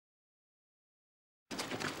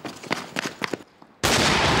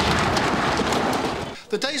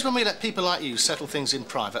The days when we let people like you settle things in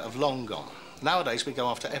private have long gone. Nowadays, we go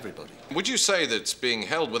after everybody. Would you say that being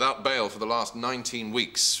held without bail for the last 19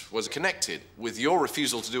 weeks was connected with your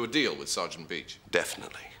refusal to do a deal with Sergeant Beach?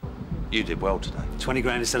 Definitely. You did well today. 20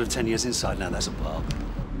 grand instead of 10 years inside. Now that's a bargain.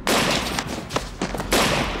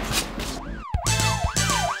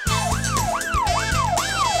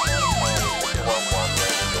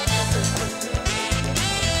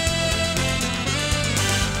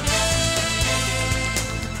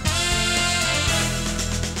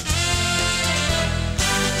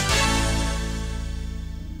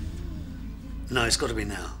 No, it's got to be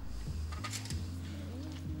now.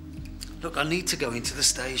 Look, I need to go into the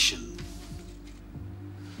station.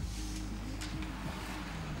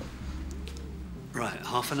 Right,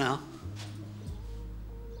 half an hour?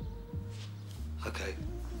 OK.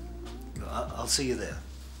 I'll see you there.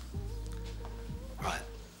 Right.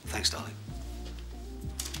 Thanks, darling.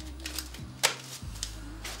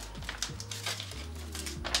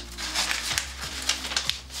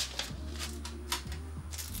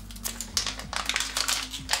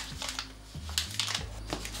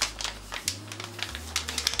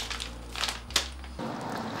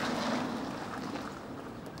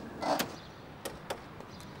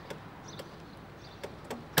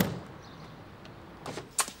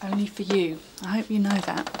 Only for you. I hope you know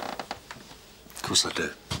that. Of course I do.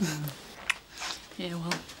 Yeah,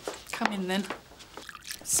 well, come in then.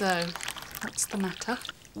 So, what's the matter?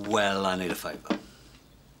 Well, I need a favour.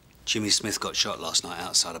 Jimmy Smith got shot last night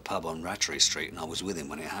outside a pub on Rattery Street, and I was with him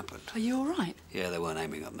when it happened. Are you all right? Yeah, they weren't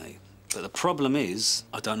aiming at me. But the problem is,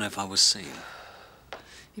 I don't know if I was seen.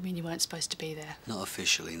 You mean you weren't supposed to be there? Not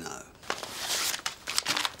officially, no.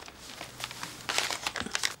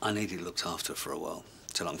 I need it looked after for a while,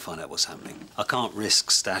 till I can find out what's happening. I can't risk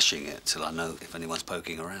stashing it till I know if anyone's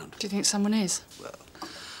poking around. Do you think someone is? Well,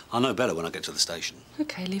 I'll know better when I get to the station.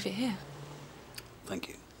 OK, leave it here. Thank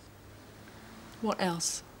you. What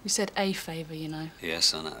else? You said a favour, you know.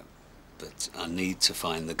 Yes, I know. But I need to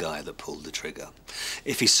find the guy that pulled the trigger.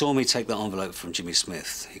 If he saw me take that envelope from Jimmy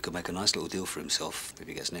Smith, he could make a nice little deal for himself if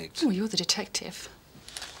he gets nicked. Oh, you're the detective.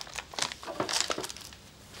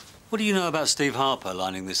 What do you know about Steve Harper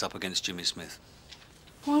lining this up against Jimmy Smith?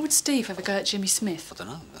 Why would Steve ever go at Jimmy Smith? I don't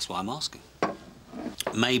know. That's why I'm asking.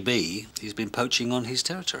 Maybe he's been poaching on his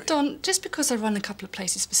territory. Don, just because I run a couple of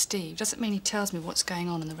places for Steve doesn't mean he tells me what's going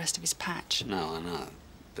on in the rest of his patch. No, I know.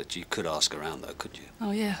 But you could ask around, though, couldn't you?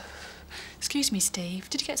 Oh, yeah. Excuse me, Steve.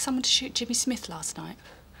 Did you get someone to shoot Jimmy Smith last night?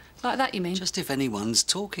 Like that, you mean? Just if anyone's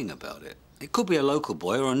talking about it. It could be a local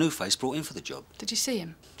boy or a new face brought in for the job. Did you see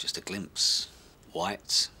him? Just a glimpse.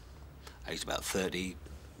 White, aged about 30,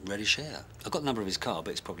 reddish hair. I've got the number of his car,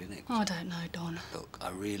 but it's probably nicked. Oh, I don't know, Don. Look, I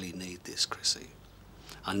really need this, Chrissy.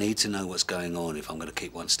 I need to know what's going on if I'm going to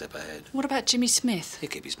keep one step ahead. What about Jimmy Smith? He'll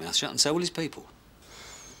keep his mouth shut and so will his people.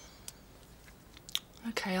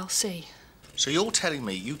 OK, I'll see. So you're telling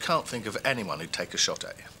me you can't think of anyone who'd take a shot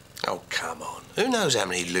at you? Oh, come on. Who knows how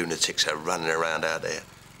many lunatics are running around out there?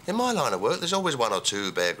 In my line of work, there's always one or two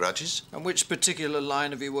who bear grudges. And which particular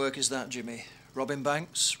line of your work is that, Jimmy? Robbing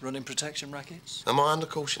banks? Running protection rackets? Am I under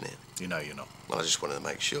caution here? You know you're not. Well, I just wanted to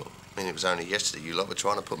make sure. I mean, it was only yesterday you lot were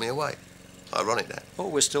trying to put me away. Ironic, that. Oh,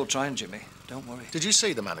 we're still trying, Jimmy. Don't worry. Did you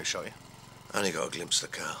see the man who shot you? Only got a glimpse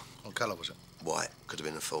of the car. What colour was it? White. Could have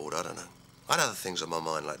been a Ford, I don't know. I'd other things on my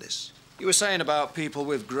mind like this. You were saying about people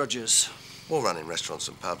with grudges. Well, running restaurants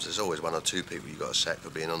and pubs, there's always one or two people you got to sack for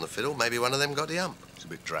being on the fiddle. Maybe one of them got the hump. It's a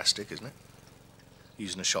bit drastic, isn't it?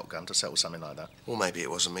 Using a shotgun to settle something like that. Well, maybe it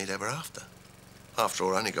wasn't me they were after. After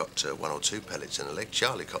all, I only got one or two pellets in the leg.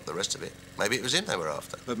 Charlie copped the rest of it. Maybe it was him they were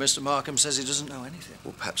after. But Mr. Markham says he doesn't know anything.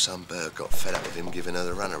 Well, perhaps some bird got fed up with him giving her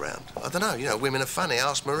the runaround. I don't know. You know, women are funny.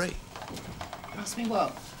 Ask Marie. Ask me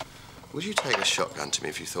what? Would you take a shotgun to me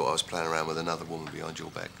if you thought I was playing around with another woman behind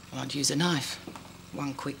your back? Well, I'd use a knife.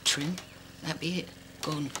 One quick trim. That'd be it.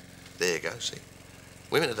 Gone. There you go, see?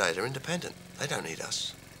 Women today, they're independent. They don't need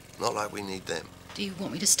us. Not like we need them. Do you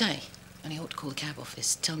want me to stay? Only ought to call the cab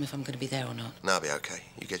office. Tell them if I'm going to be there or not. No, I'll be OK.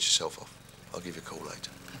 You get yourself off. I'll give you a call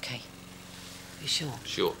later. OK. You sure?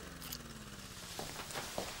 Sure.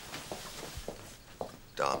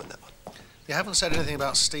 Diamond, that one. You haven't said anything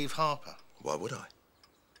about Steve Harper. Why would I?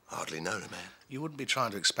 I hardly know the man. You wouldn't be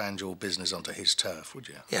trying to expand your business onto his turf, would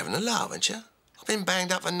you? You're having a laugh, aren't you? I've been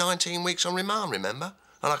banged up for 19 weeks on remand, remember?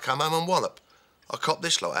 And I come home and wallop. I copped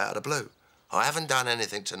this lot out of the blue. I haven't done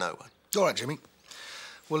anything to no one. All right, Jimmy.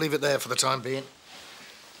 We'll leave it there for the time being.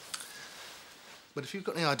 But if you've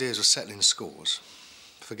got any ideas of settling scores,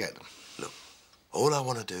 forget them. Look, all I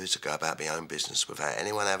want to do is to go about my own business without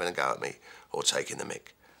anyone having a go at me or taking the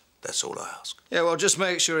mick. That's all I ask. Yeah, well, just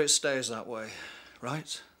make sure it stays that way.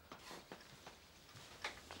 right?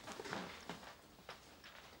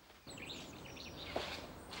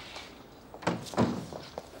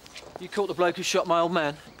 You caught the bloke who shot my old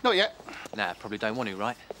man? Not yet. Nah, probably don't want to,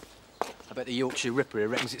 right? I bet the Yorkshire Ripper here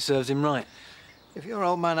reckons it serves him right. If your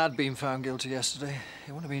old man had been found guilty yesterday,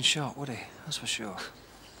 he wouldn't have been shot, would he? That's for sure.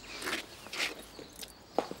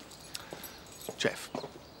 Jeff,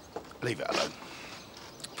 leave it alone.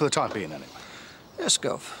 For the time being, anyway. Yes,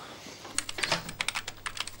 Gov.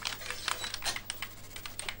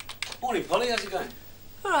 Morning, Polly. How's it going?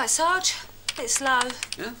 All right, Sarge. Bit slow.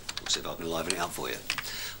 Yeah? We'll see if I can liven it up for you.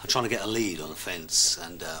 I'm trying to get a lead on the fence,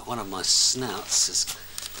 and one of my snouts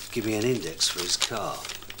has given me an index for his car.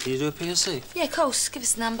 Can you do a PSC? Yeah, of course. Give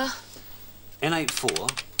us the number.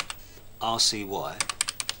 N84 RCY.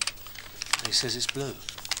 And he says it's blue.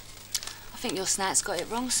 I think your snat's got it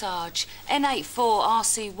wrong, Sarge. N84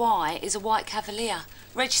 RCY is a white Cavalier.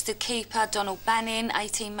 Registered keeper, Donald Banning,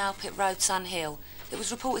 18 Malpit Road, Sun Hill. It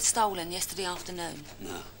was reported stolen yesterday afternoon.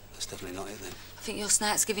 No, that's definitely not it then. I think your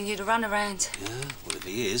snat's giving you the runaround. Yeah, well, if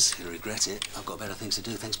he is, he'll regret it. I've got better things to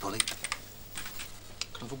do. Thanks, Polly. Can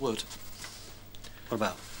I have a word? What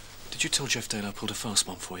about? Did you tell Jeff Dale I pulled a fast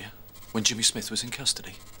one for you when Jimmy Smith was in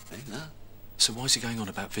custody? Hey, no. So why is he going on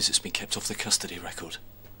about visits being kept off the custody record?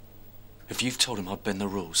 If you've told him I'd bend the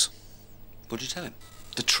rules. What'd you tell him?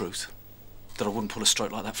 The truth. That I wouldn't pull a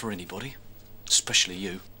stroke like that for anybody. Especially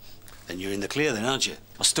you. Then you're in the clear then, aren't you?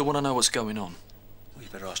 I still want to know what's going on. Well, you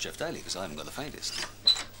better ask Jeff Daly, because I haven't got the faintest.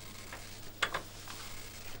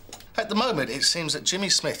 At the moment, it seems that Jimmy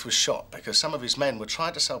Smith was shot because some of his men were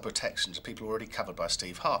trying to sell protection to people already covered by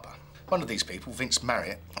Steve Harper. One of these people, Vince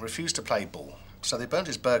Marriott, refused to play ball, so they burnt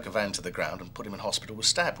his burger van to the ground and put him in hospital with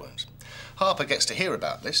stab wounds. Harper gets to hear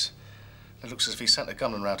about this. It looks as if he sent a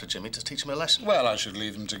gunman round to Jimmy to teach him a lesson. Well, I should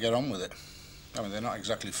leave them to get on with it. I mean, they're not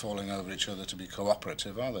exactly falling over each other to be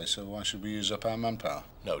cooperative, are they? So why should we use up our manpower?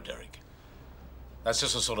 No, Derek. That's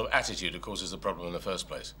just the sort of attitude that causes the problem in the first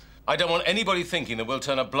place. I don't want anybody thinking that we'll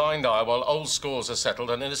turn a blind eye while old scores are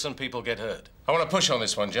settled and innocent people get hurt. I want to push on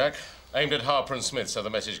this one, Jack. Aimed at Harper and Smith so the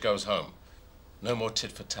message goes home. No more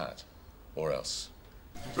tit-for-tat. Or else.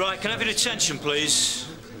 Right, can I have your attention, please?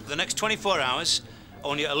 For the next 24 hours, I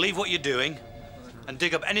want you to leave what you're doing and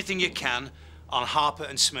dig up anything you can on Harper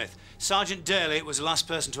and Smith. Sergeant Daly was the last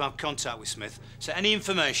person to have contact with Smith, so any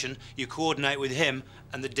information you coordinate with him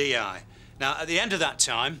and the DI. Now, at the end of that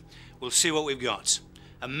time, we'll see what we've got.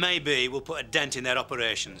 And maybe we'll put a dent in their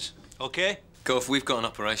operations. OK? Gov, we've got an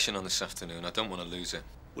operation on this afternoon. I don't want to lose it.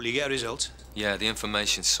 Will you get a result? Yeah, the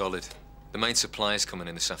information's solid. The main supply's coming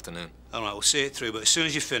in this afternoon. All right, we'll see it through, but as soon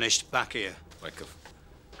as you're finished, back here. Right, Gov.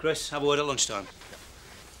 Chris, have a word at lunchtime.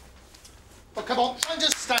 Oh, come on, don't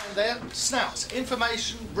just stand there. Snouts,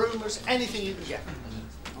 information, rumours, anything you can get.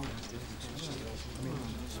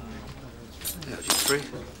 Yeah, you're free.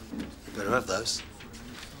 You better have those.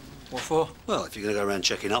 What for? Well, if you're going to go around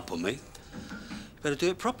checking up on me, you better do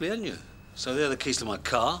it properly, haven't you? So they're the keys to my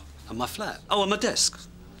car and my flat. Oh, and my desk.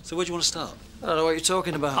 So where do you want to start? I don't know what you're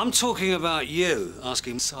talking about. I'm talking about you,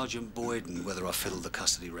 asking Sergeant Boyden whether I fiddled the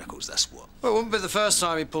custody records, that's what. Well, it wouldn't be the first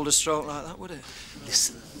time he pulled a stroke like that, would it?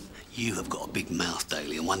 Listen, you have got a big mouth,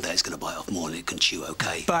 Daly, and one day it's going to bite off more than it can chew,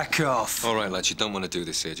 OK? Back off. All right, lads, you don't want to do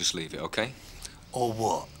this here. Just leave it, OK? Or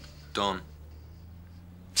what? Don.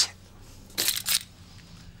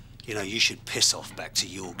 You know, you should piss off back to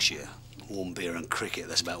Yorkshire. Warm beer and cricket,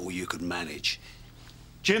 that's about all you could manage.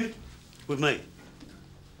 Jim, with me.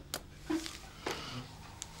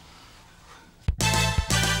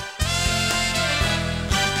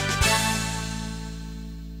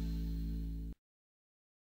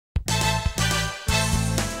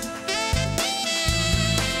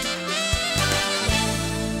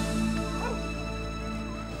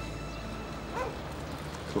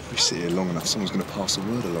 If we sit here long enough, someone's going to pass the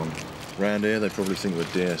word along. Round here, they probably think we're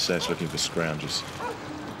DSS looking for scroungers.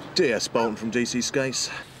 DS Bolton from DC Skates.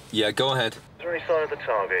 Yeah, go ahead. Is there any sign of the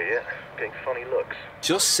target yet? Getting funny looks.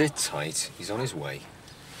 Just sit tight. He's on his way.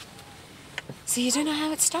 So you don't know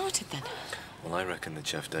how it started, then? Well, I reckon that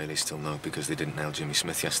Jeff Daly still know because they didn't nail Jimmy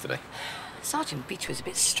Smith yesterday. Sergeant Beach was a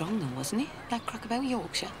bit strong, though, wasn't he? That crack about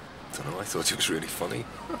Yorkshire. Don't know, I thought it was really funny.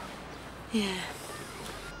 Yeah.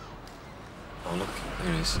 Oh, look,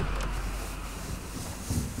 there he is.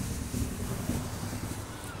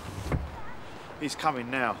 He's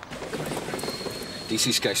coming now.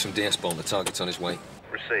 DC Skates from DS Bolton. The target's on his way.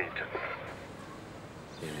 Received.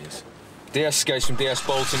 Here he is. DS Skates from DS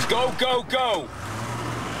Bolton. Go, go, go!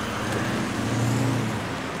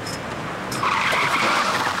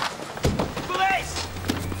 Police!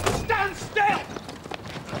 Stand still!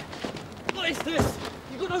 What is this?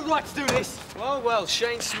 You've got no right to do this. Well, well,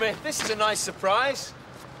 Shane Smith, this is a nice surprise.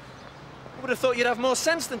 I would have thought you'd have more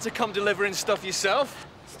sense than to come delivering stuff yourself.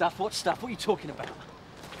 Stuff? What stuff? What are you talking about?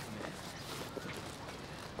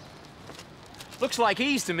 Looks like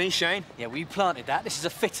ease to me, Shane. Yeah, well, you planted that. This is a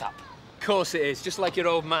fit-up. Of course it is, just like your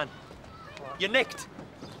old man. You're nicked.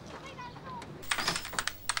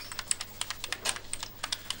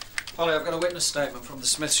 Polly, I've got a witness statement from the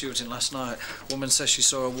Smith shooting last night. Woman says she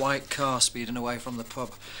saw a white car speeding away from the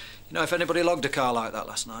pub. You know if anybody logged a car like that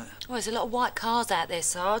last night? Well, there's a lot of white cars out there,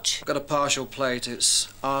 Sarge. I've got a partial plate. It's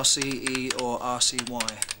RCE or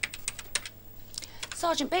RCY.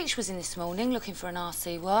 Sergeant Beach was in this morning looking for an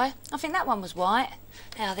RCY. I think that one was white.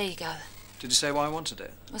 Now, there you go. Did you say why I wanted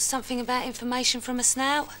it? Was something about information from a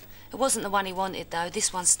snout? It wasn't the one he wanted, though.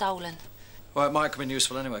 This one's stolen. Well, it might come in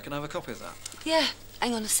useful anyway. Can I have a copy of that? Yeah,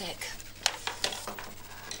 hang on a sec.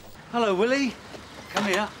 Hello, Willie. Come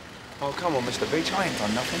here. Oh, come on, Mr. Beach. I ain't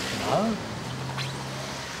done nothing. No?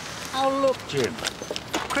 Oh, look, Jim.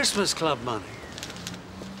 Christmas club money.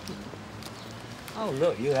 Oh,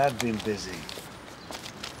 look, you have been busy.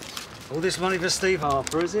 All this money for Steve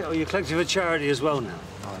Harper, is it? Or you collecting for charity as well now?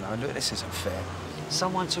 Oh, no, look, this isn't fair.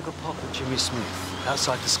 Someone took a pop at Jimmy Smith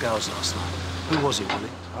outside the Scales last night. Who was it, Willie?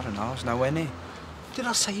 I don't know. I was nowhere near. Did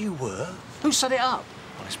I say you were? Who set it up?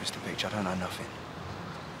 Honest, Mr. Beach, I don't know nothing.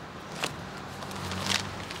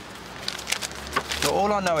 Look,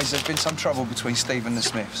 all I know is there's been some trouble between Steve and the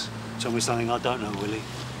Smiths. Tell me something I don't know, Willie.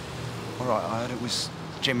 All right, I heard it was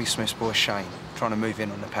Jimmy Smith's boy, Shane, trying to move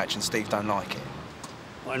in on the patch, and Steve don't like it.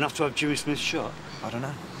 What, enough to have Jimmy Smith shot? I don't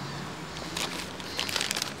know.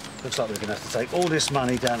 Looks like we're going to have to take all this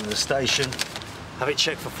money down to the station, have it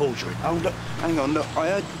checked for forgery. Oh, look, hang on, look,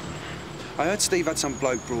 I heard Steve had some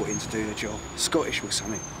bloke brought in to do the job, Scottish or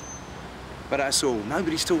something. But that's all.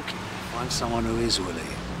 Nobody's talking. Find someone who is, Willie.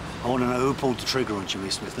 I want to know who pulled the trigger on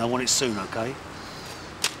Jimmy Smith, and I want it soon, OK?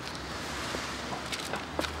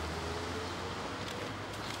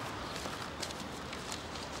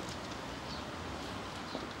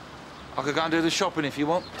 I could go and do the shopping if you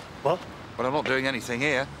want. What? But I'm not doing anything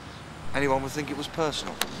here. Anyone would think it was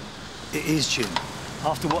personal. It is, Jim.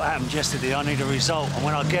 After what happened yesterday, I need a result, and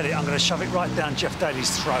when I get it, I'm going to shove it right down Jeff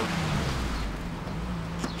Daly's throat.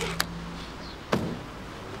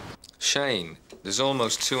 Shane, there's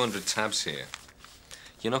almost 200 tabs here.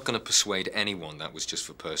 You're not going to persuade anyone that was just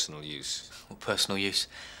for personal use. What personal use?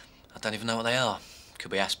 I don't even know what they are.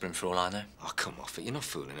 Could be aspirin for all I know. Oh, come off it. You're not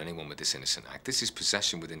fooling anyone with this innocent act. This is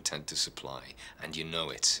possession with intent to supply, and you know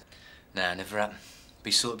it. Nah, never happened. Be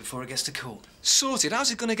sorted before it gets to court. Sorted? How's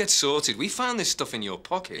it going to get sorted? We found this stuff in your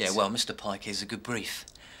pockets. Yeah, well, Mr. Pike here's a good brief.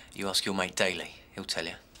 You ask your mate Daly. He'll tell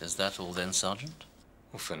you. Is that all then, Sergeant?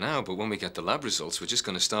 Well, for now, but when we get the lab results, we're just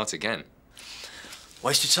going to start again.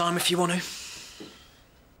 Waste your time if you want to.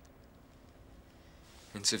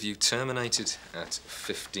 Interview terminated at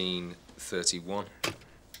 15:31.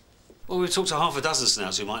 Well, we've talked to half a dozen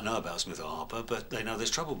snouts who might know about Smith or Harper, but they know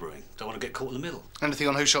there's trouble brewing. Don't want to get caught in the middle. Anything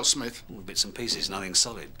on who shot Smith? Well, bits and pieces, nothing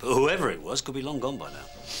solid. But whoever it was could be long gone by now.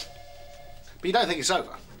 But you don't think it's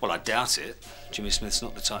over? Well, I doubt it. Jimmy Smith's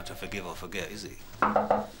not the type to forgive or forget, is he?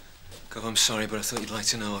 God, I'm sorry, but I thought you'd like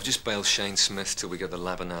to know. I've just bailed Shane Smith till we get the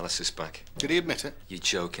lab analysis back. Did he admit it? You're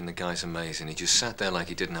joking. The guy's amazing. He just sat there like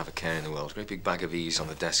he didn't have a care in the world. Great big bag of ease on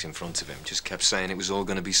the desk in front of him. Just kept saying it was all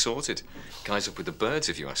going to be sorted. Guy's up with the birds,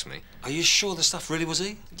 if you ask me. Are you sure the stuff really was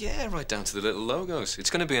he? Yeah, right down to the little logos. It's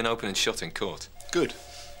going to be an open and shut in court. Good.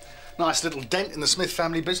 Nice little dent in the Smith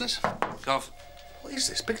family business. Gov. What is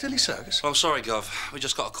this, Piccadilly Circus? Oh, sorry, Gov. We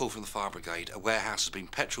just got a call from the fire brigade. A warehouse has been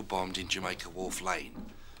petrol bombed in Jamaica Wharf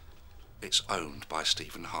Lane. It's owned by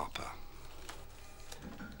Stephen Harper.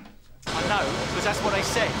 I know, because that's what they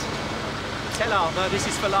said. Tell Harper this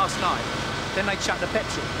is for last night. Then they chuck the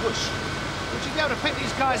petrol. Whoosh. Would you be able to pick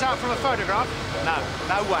these guys out from a photograph? No,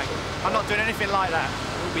 no way. I'm not doing anything like that.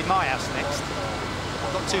 It'll be my house next.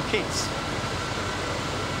 I've got 2 kids.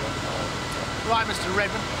 Right, Mr.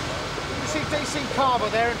 Redmond. You see DC Carver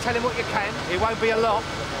there and tell him what you can. It won't be a lot.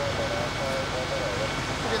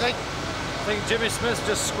 What do you think? I think Jimmy Smith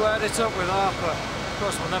just squared it up with Harper. Of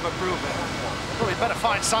course, we'll never prove it. Well, we'd better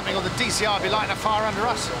find something or the DCI will be lighting a fire under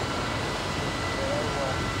us.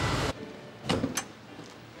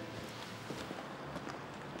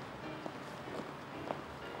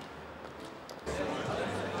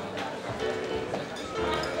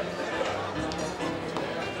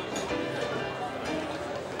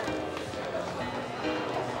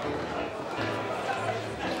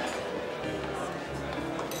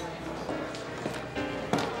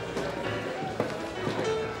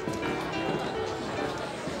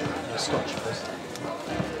 Scotch, please.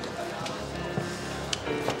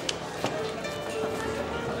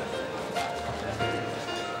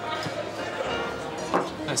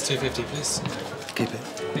 That's £2.50, please. Keep it.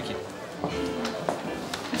 Thank you.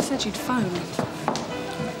 I said you'd phone.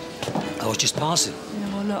 I was just passing.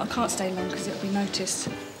 Yeah, well, look, I can't stay long because it'll be noticed.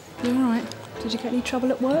 You all right? Did you get any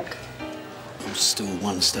trouble at work? I'm still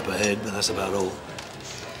one step ahead, but that's about all.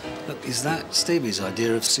 Look, is that Stevie's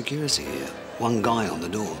idea of security here? One guy on the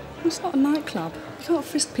door. Well, it's not a nightclub. You can't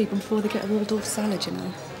frisk people before they get a Waldorf salad, you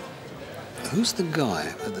know. Who's the guy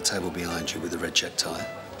at the table behind you with the red check tie?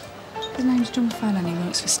 His name's John Fallon. He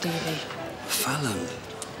works for Stevie. Fallon.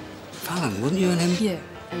 Fallon, wouldn't you and him? Yeah,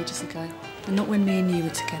 ages ago. And not when me and you were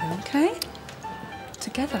together, OK?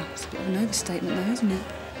 Together. It's a bit of an overstatement, though, isn't it?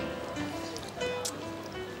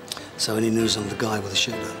 So any news on the guy with the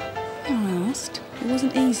shooter? Yeah, I asked. It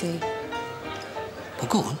wasn't easy. Well,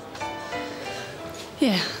 go on.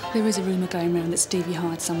 Yeah, there is a rumour going round that Stevie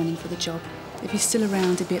hired someone in for the job. If he's still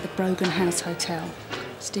around, he'd be at the Brogan House Hotel.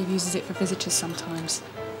 Steve uses it for visitors sometimes.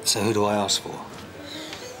 So who do I ask for?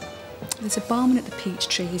 There's a barman at the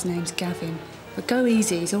Peachtree. His name's Gavin. But go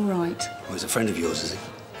easy, he's all right. Well, he's a friend of yours, is he?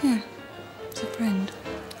 Yeah, he's a friend.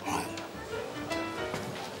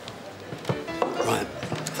 Right,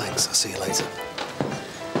 thanks. I'll see you later.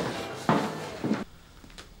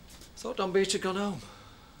 Thought Don Beach had gone home.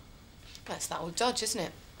 That's that old dodge, isn't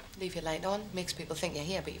it? Leave you late on, makes people think you're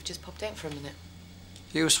here, but you've just popped out for a minute.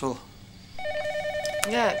 Useful.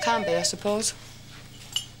 Yeah, it can be, I suppose.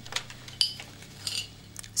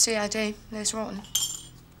 CID, Liz Rotten.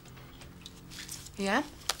 Yeah?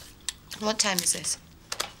 What time is this?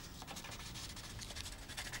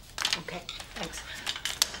 OK, thanks.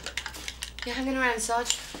 You hanging around,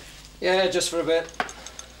 Sarge? Yeah, just for a bit.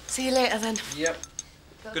 See you later, then. Yep.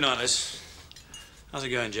 Good night, Liz. How's it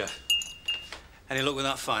going, Jeff? Any luck with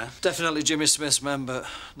that fire? Definitely Jimmy Smith's men, but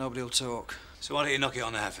nobody will talk. So why don't you knock it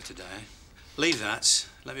on the head for today? Leave that.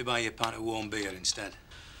 Let me buy you a pint of warm beer instead.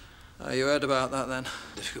 You heard about that, then?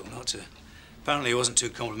 Difficult not to. Apparently he wasn't too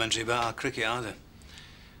complimentary about our cricket either.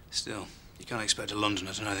 Still, you can't expect a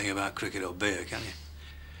Londoner to know anything about cricket or beer, can you?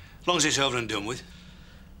 As long as it's over and done with.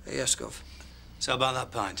 Yes, Gov. So about that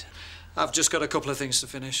pint? I've just got a couple of things to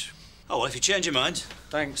finish. Oh, well, if you change your mind.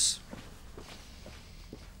 Thanks.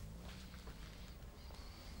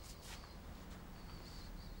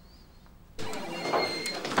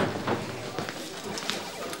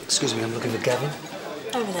 Excuse me, I'm looking for Gavin.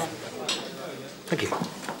 Over there. Thank you.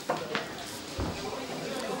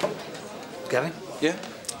 Gavin? Yeah?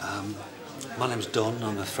 My name's Don.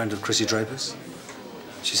 I'm a friend of Chrissy Draper's.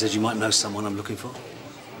 She said you might know someone I'm looking for.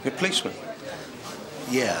 You're a policeman?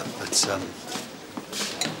 Yeah, but,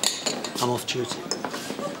 I'm off duty.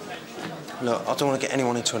 Look, I don't want to get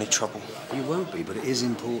anyone into any trouble. You won't be, but it is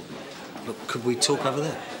important. Look, could we talk over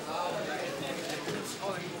there?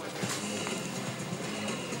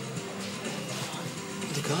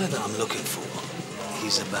 The guy that I'm looking for,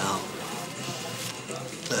 he's about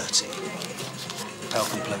 30. Pale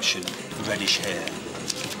complexion, reddish hair.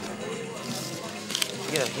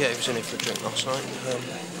 Yeah, he was in here for a drink last night.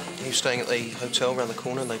 He was staying at the hotel round the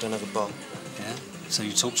corner and they don't have a bar. Yeah? So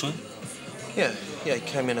you talked to him? Yeah, he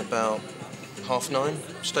came in about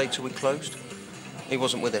 9:30, stayed till we closed. He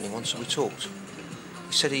wasn't with anyone, so we talked.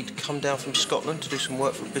 He said he'd come down from Scotland to do some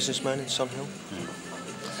work for a businessman in Sunhill.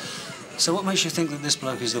 So what makes you think that this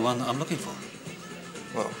bloke is the one that I'm looking for?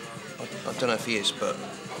 Well, I don't know if he is, but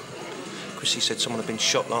Chrissy said someone had been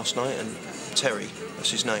shot last night and Terry,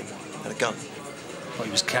 that's his name, had a gun. What,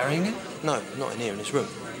 he was carrying it? No, not in here, in his room.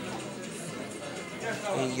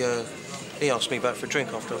 He asked me back for a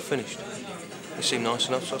drink after I finished. He seemed nice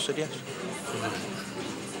enough, so I said yes.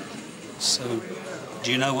 So,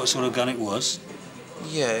 do you know what sort of gun it was?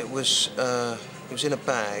 Yeah, it was in a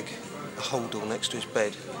bag, a holdall next to his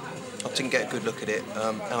bed. I didn't get a good look at it,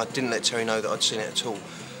 and I didn't let Terry know that I'd seen it at all.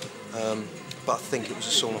 But I think it was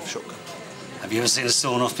a sawn-off shotgun. Have you ever seen a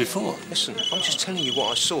sawn-off before? Listen, I'm just telling you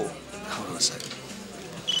what I saw. Hold on a sec.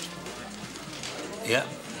 Yeah.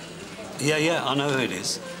 Yeah, I know who it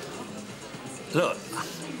is. Look,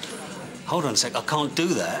 hold on a sec. I can't do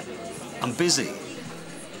that. I'm busy.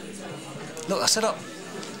 Look, I set up.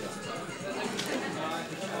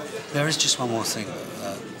 There is just one more thing.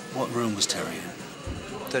 What room was Terry in?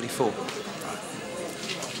 34. OK,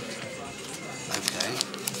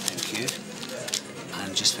 thank you.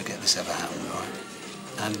 And just forget this ever happened, all right?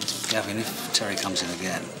 And, Gavin, if Terry comes in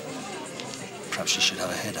again, perhaps you should have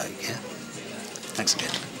a headache, yeah? Thanks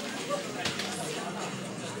again.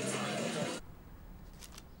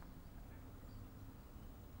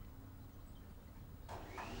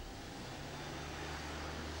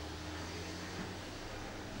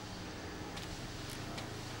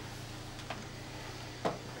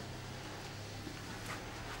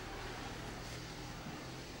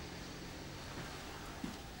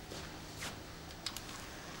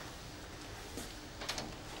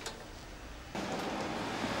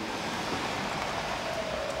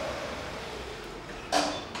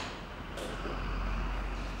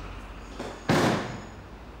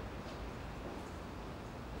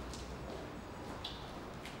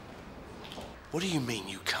 What do you mean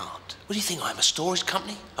you can't? What do you think, I'm a storage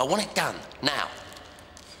company? I want it done, now.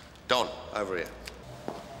 Don, over here.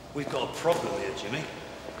 We've got a problem here, Jimmy.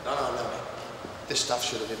 No. This stuff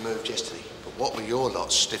should have been moved yesterday. But what with your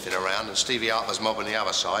lot sniffing around and Stevie Harper's mob on the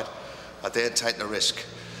other side, I dared take the risk.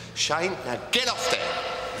 Shane, now get off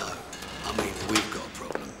there! No, I mean, we've got a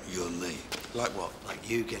problem, you and me. Like what? Like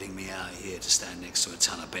you getting me out here to stand next to a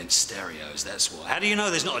ton of bent stereos, that's why. How do you know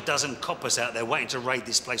there's not a dozen coppers out there waiting to raid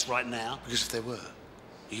this place right now? Because if there were,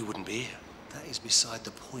 you wouldn't be here. That is beside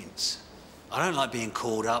the point. I don't like being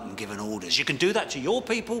called up and given orders. You can do that to your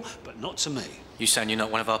people, but not to me. You saying you're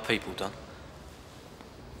not one of our people, Don?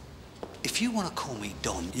 If you want to call me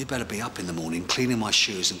Don, you better be up in the morning, cleaning my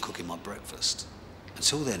shoes and cooking my breakfast.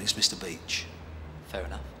 Until then, it's Mr. Beach. Fair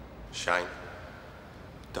enough. Shane,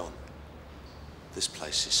 Don, this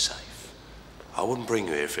place is safe. I wouldn't bring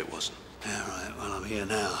you here if it wasn't. Yeah, right. Well, I'm here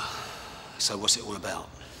now. So what's it all about?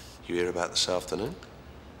 You hear about this afternoon?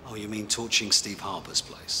 Oh, you mean torching Steve Harper's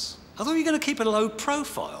place? I thought you were going to keep a low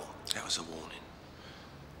profile. That was a warning.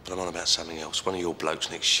 But I'm on about something else. One of your blokes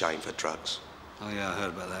nicked Shane for drugs. Oh, yeah, I heard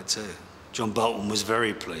about that too. John Bolton was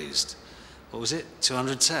very pleased. What was it?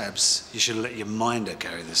 200 tabs? You should have let your minder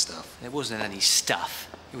carry the stuff. There wasn't any stuff.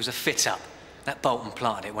 It was a fit-up. That Bolton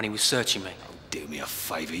planted it when he was searching me. Oh, do me a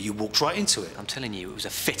favour. You walked right into it. I'm telling you, it was a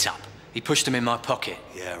fit-up. He pushed them in my pocket.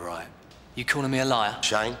 Yeah, right. You calling me a liar?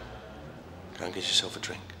 Shane, go and get yourself a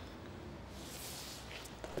drink.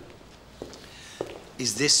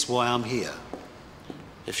 Is this why I'm here?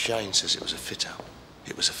 If Shane says it was a fit-up,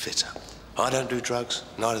 it was a fit-up. I don't do drugs,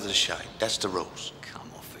 neither does Shane. That's the rules. Come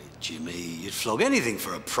off it, Jimmy. You'd flog anything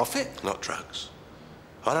for a profit. Not drugs.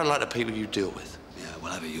 I don't like the people you deal with. Yeah,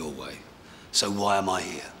 well, have it your way. So why am I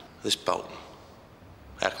here? This Bolton.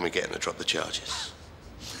 How can we get him to drop the charges?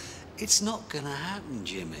 It's not gonna happen,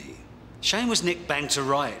 Jimmy. Shane was nicked banged to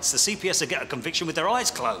rights. The CPS will get a conviction with their eyes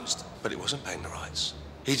closed. But it wasn't banged to rights.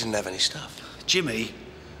 He didn't have any stuff. Jimmy.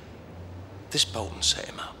 This Bolton set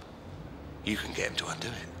him up. You can get him to undo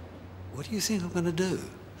it. What do you think I'm gonna do?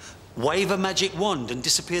 Wave a magic wand and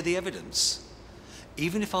disappear the evidence?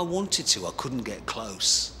 Even if I wanted to, I couldn't get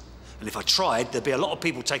close. And if I tried, there'd be a lot of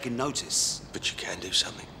people taking notice. But you can do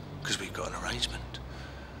something, because we've got an arrangement.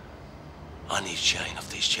 I need Shane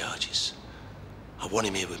off these charges. I want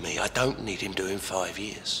him here with me. I don't need him doing 5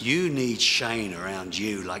 years. You need Shane around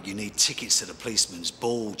you like you need tickets to the policeman's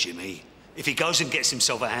ball, Jimmy. If he goes and gets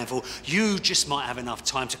himself a handful, you just might have enough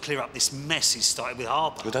time to clear up this mess he started with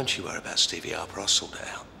Harper. Well, don't you worry about Stevie Harper. I'll sort it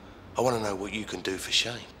out. I want to know what you can do for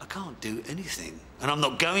Shane. I can't do anything, and I'm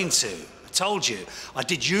not going to. I told you. I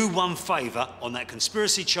did you one favour on that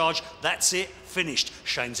conspiracy charge. That's it. Finished.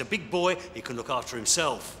 Shane's a big boy. He can look after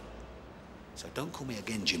himself. So don't call me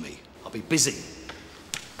again, Jimmy. I'll be busy.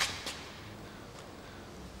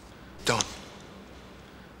 Don,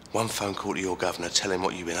 one phone call to your governor, tell him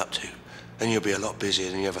what you've been up to, and you'll be a lot busier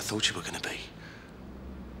than you ever thought you were going to be.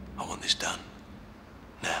 I want this done.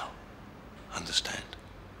 Now. Understand?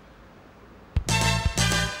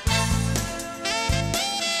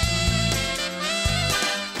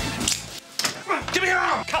 Give me your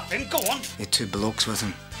arm! Cuff him, go on! He had 2 blokes with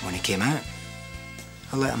him when he came out.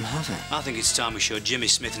 I let him have it. I think it's time we showed Jimmy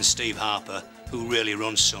Smith and Steve Harper who really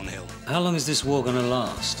runs Sunhill. How long is this war gonna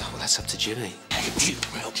last? Oh, well, that's up to Jimmy. Hey, you,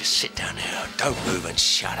 well, just sit down here. Don't move and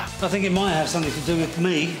shut up. I think it might have something to do with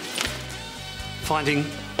me finding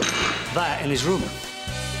that in his room.